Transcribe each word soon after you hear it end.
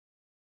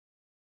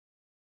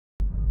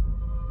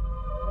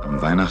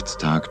Am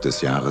Weihnachtstag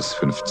des Jahres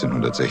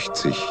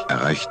 1560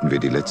 erreichten wir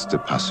die letzte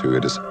Passhöhe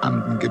des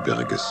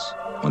Andengebirges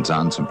und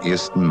sahen zum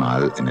ersten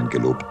Mal in den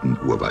gelobten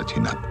Urwald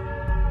hinab.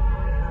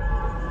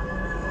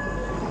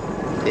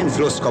 Den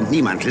Fluss kommt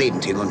niemand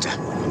lebend hinunter.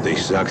 Und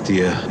ich sag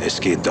dir, es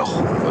geht doch.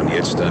 Von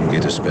jetzt an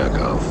geht es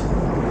bergauf.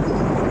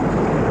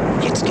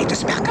 Jetzt geht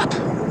es bergab.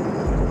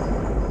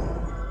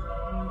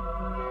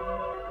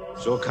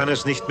 So kann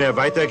es nicht mehr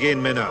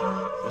weitergehen, Männer.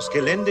 Das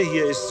Gelände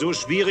hier ist so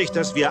schwierig,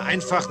 dass wir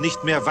einfach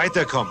nicht mehr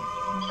weiterkommen.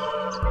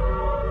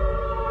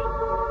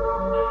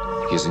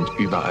 Hier sind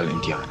überall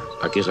Indianer.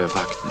 Aguirre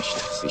wagt nicht,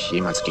 sich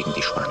jemals gegen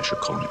die spanische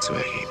Krone zu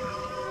erheben.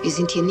 Wir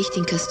sind hier nicht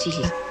in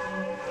Castilla,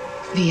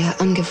 wie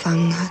er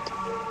angefangen hat.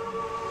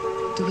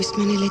 Du bist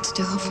meine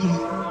letzte Hoffnung.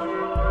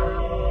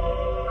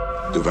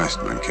 Du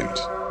weißt, mein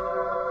Kind,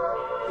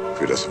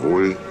 für das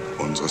Wohl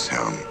unseres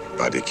Herrn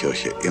war die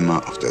Kirche immer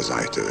auf der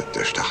Seite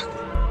der Starken.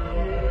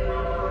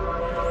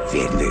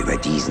 Werden wir über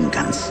diesen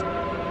ganzen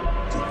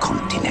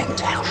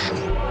Kontinent herrschen.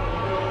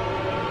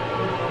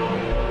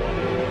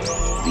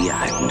 Wir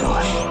halten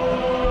durch.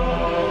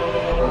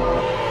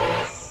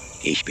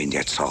 Ich bin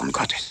der Zorn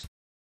Gottes.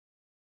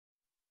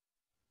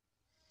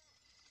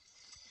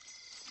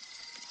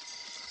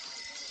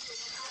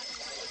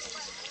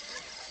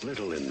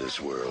 Little in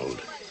this world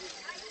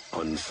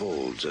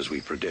unfolds as we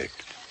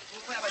predict.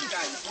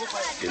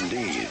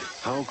 Indeed,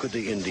 how could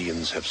the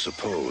Indians have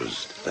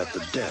supposed that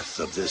the death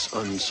of this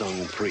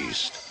unsung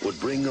priest would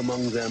bring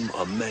among them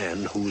a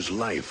man whose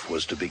life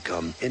was to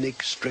become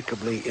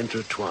inextricably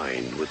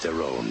intertwined with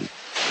their own?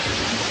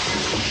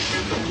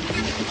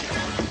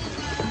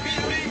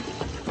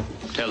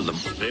 Tell them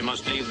they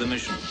must leave the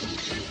mission.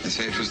 They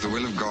say it was the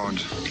will of God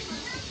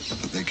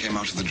that they came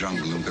out of the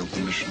jungle and built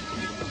the mission.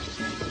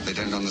 They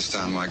don't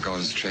understand why God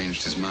has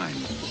changed his mind.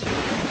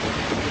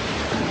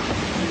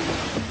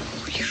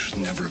 You should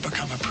never have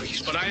become a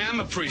priest. But I am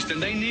a priest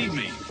and they need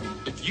me.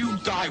 If you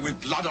die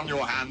with blood on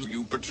your hands,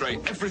 you betray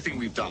everything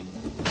we've done.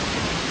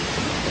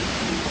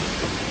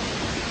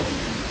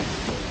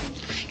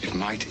 If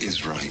might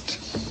is right,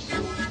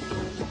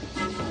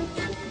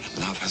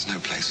 love has no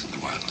place in the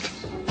world.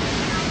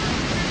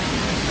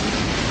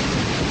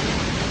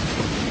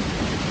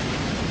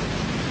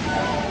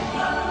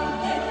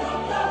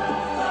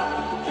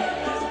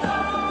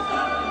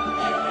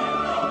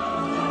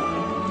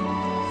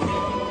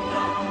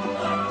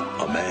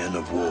 A man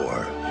of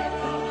war.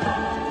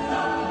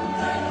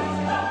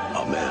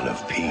 A man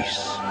of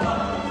peace.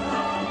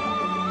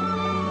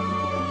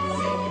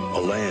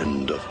 A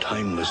land of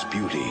timeless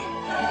beauty.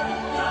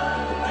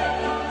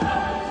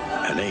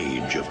 An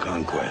age of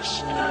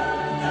conquest.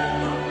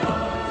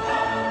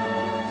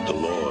 The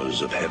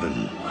laws of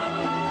heaven.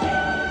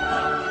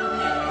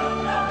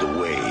 The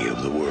way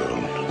of the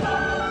world.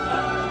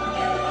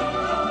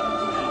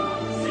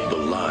 The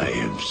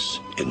lives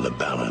in the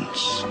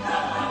balance.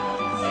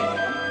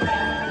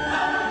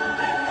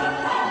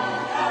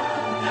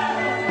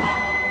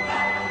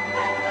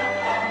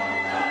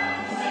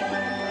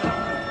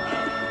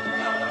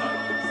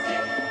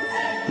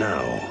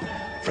 Now,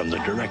 from the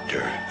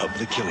director of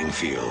The Killing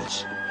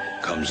Fields,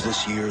 comes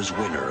this year's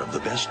winner of the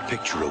Best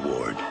Picture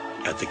Award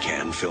at the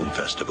Cannes Film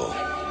Festival.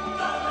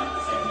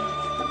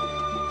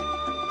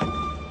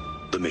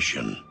 The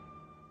Mission.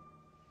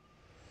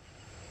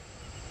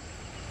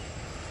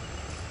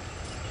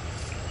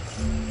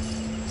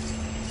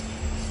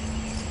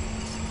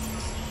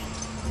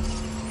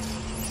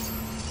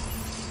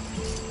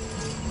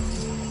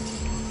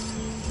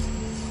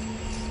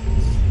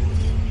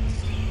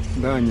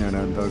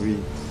 Dañara David,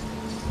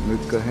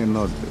 Nuka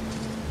Henote,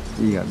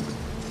 Iad,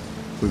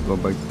 we go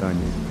by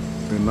Tanya,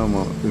 the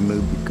Namo, the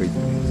Nubicate.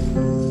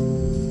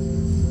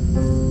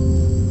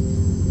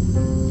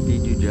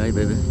 Did you drive,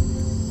 baby?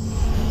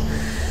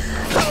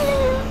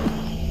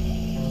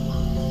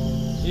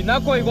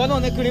 Inako igual no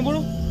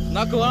necrimuro,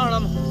 Nakuana,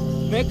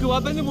 make you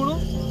up anymore,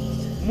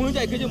 muy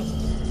de aquello.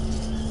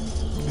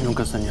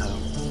 Nunca he soñado,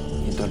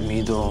 ni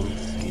dormido,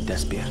 ni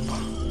despierto.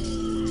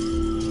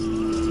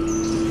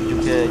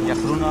 Ya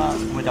Bruna,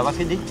 me llama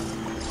Cindy.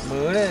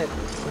 Mure,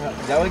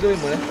 ya voy que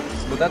mure.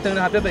 Botaste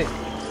una happy bag.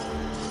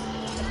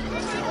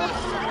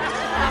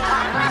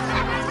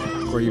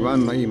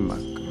 Koivan na imak,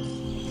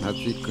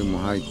 hati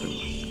kumuhaita,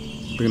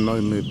 bino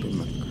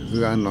nupimak,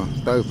 gano,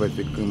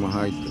 taufati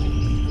kumuhaita,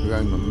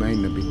 gano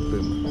maina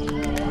bituma.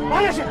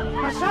 ¡Váyase!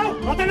 ¡Pasado!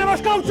 ¡No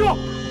tenemos caucho!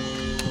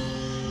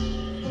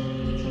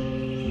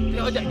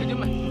 Oye, que yo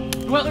me...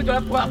 Luego yo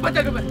la puedo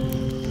apagar que me...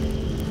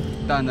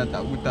 Tana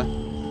ta uta,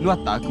 no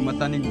ataque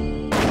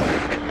mataning.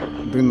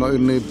 Bino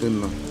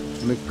nupino,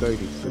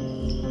 nukairita,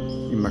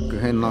 imak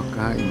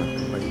henaka imak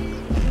baik.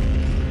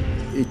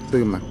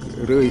 Itumak,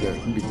 ruira,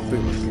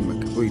 bitumak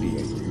imak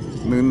huiria.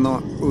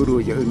 Nuno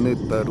uruya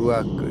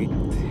unutaruaka it.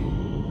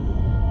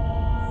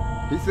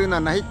 Hisuna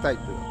nahita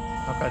itu.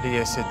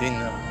 Acaría ese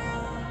dinero.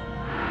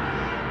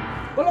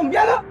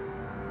 ¡Colombiano!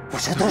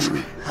 Vosotros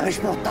habéis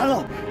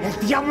portado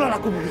el diablo a la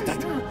comunidad.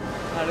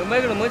 A lo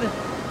mejor no muere.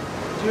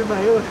 Yo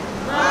mayor.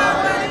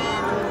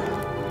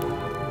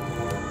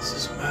 This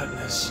is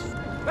madness.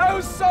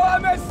 ¡Eu soy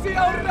el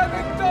Mesías, el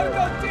Redentor de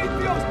los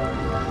sitios!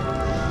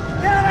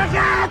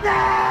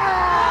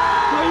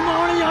 ¡Soy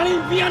ahora ya al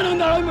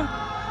infierno,